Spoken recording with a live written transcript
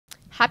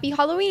Happy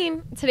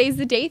Halloween! Today's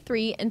the day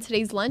 3, and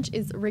today's lunch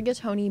is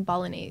rigatoni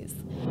bolognese.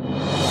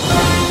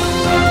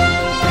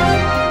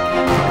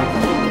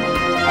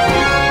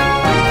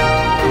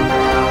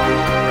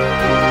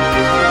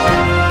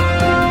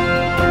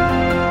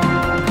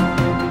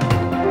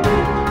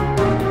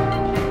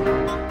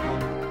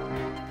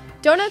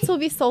 Donuts will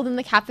be sold in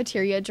the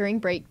cafeteria during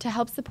break to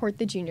help support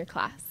the junior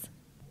class.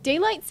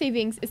 Daylight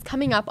savings is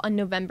coming up on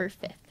November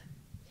 5th.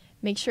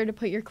 Make sure to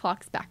put your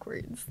clocks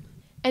backwards.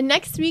 And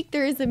next week,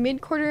 there is a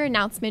mid-quarter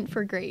announcement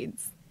for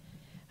grades.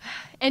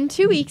 In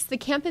 2 weeks, the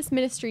campus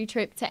ministry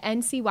trip to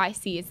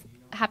NCYC is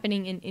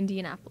happening in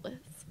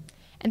Indianapolis.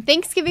 And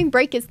Thanksgiving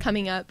break is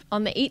coming up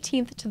on the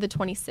 18th to the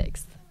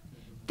 26th.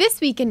 This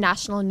week in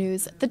national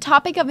news, the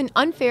topic of an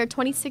unfair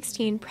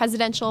 2016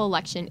 presidential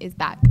election is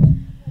back.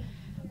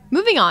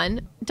 Moving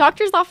on,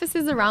 doctors'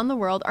 offices around the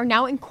world are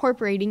now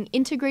incorporating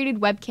integrated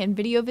webcam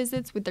video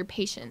visits with their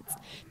patients.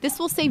 This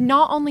will save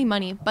not only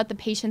money, but the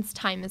patient's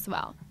time as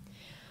well.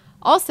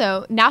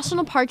 Also,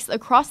 national parks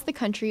across the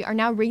country are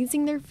now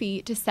raising their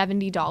fee to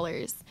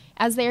 $70,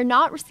 as they are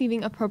not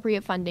receiving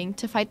appropriate funding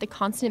to fight the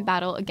constant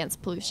battle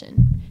against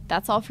pollution.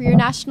 That's all for your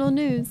national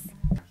news.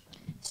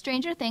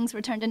 Stranger Things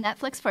returned to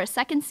Netflix for a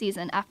second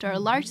season after a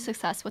large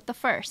success with the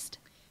first.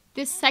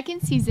 This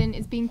second season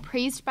is being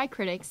praised by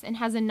critics and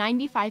has a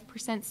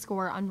 95%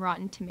 score on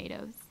Rotten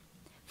Tomatoes.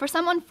 For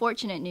some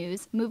unfortunate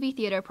news, movie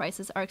theater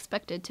prices are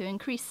expected to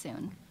increase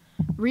soon.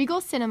 Regal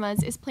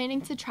Cinemas is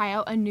planning to try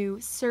out a new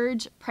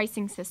surge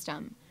pricing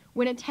system.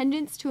 When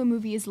attendance to a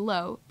movie is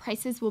low,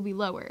 prices will be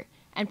lower,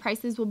 and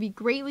prices will be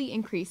greatly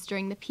increased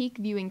during the peak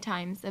viewing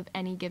times of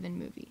any given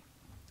movie.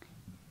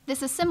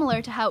 This is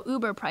similar to how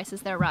Uber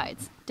prices their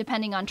rides,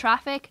 depending on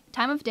traffic,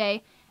 time of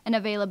day, and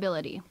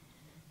availability.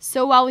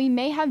 So while we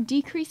may have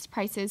decreased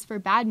prices for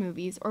bad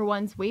movies or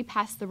ones way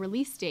past the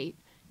release date,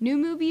 new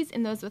movies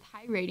and those with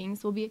high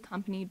ratings will be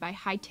accompanied by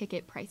high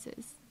ticket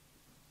prices.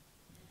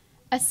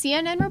 A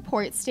CNN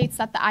report states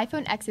that the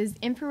iPhone X's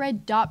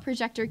infrared dot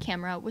projector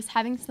camera was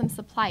having some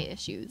supply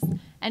issues,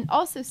 and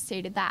also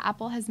stated that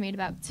Apple has made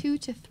about 2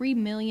 to 3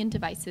 million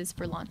devices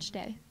for launch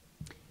day.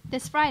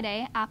 This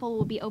Friday, Apple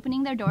will be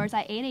opening their doors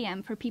at 8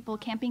 a.m. for people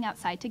camping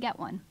outside to get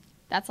one.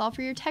 That's all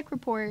for your tech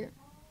report.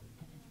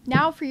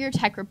 Now for your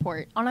tech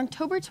report. On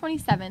October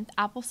 27th,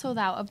 Apple sold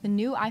out of the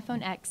new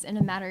iPhone X in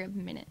a matter of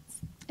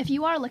minutes. If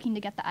you are looking to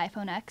get the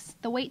iPhone X,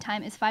 the wait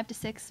time is 5 to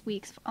 6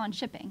 weeks on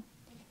shipping.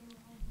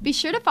 Be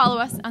sure to follow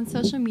us on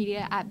social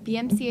media at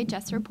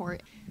BMCHS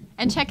Report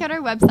and check out our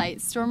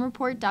website,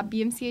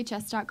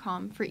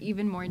 stormreport.bmchs.com, for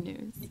even more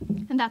news.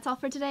 And that's all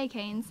for today,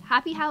 Canes.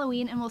 Happy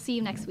Halloween, and we'll see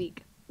you next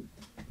week.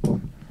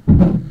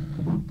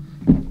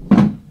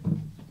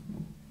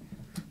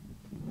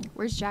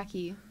 Where's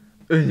Jackie?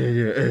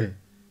 Yeah.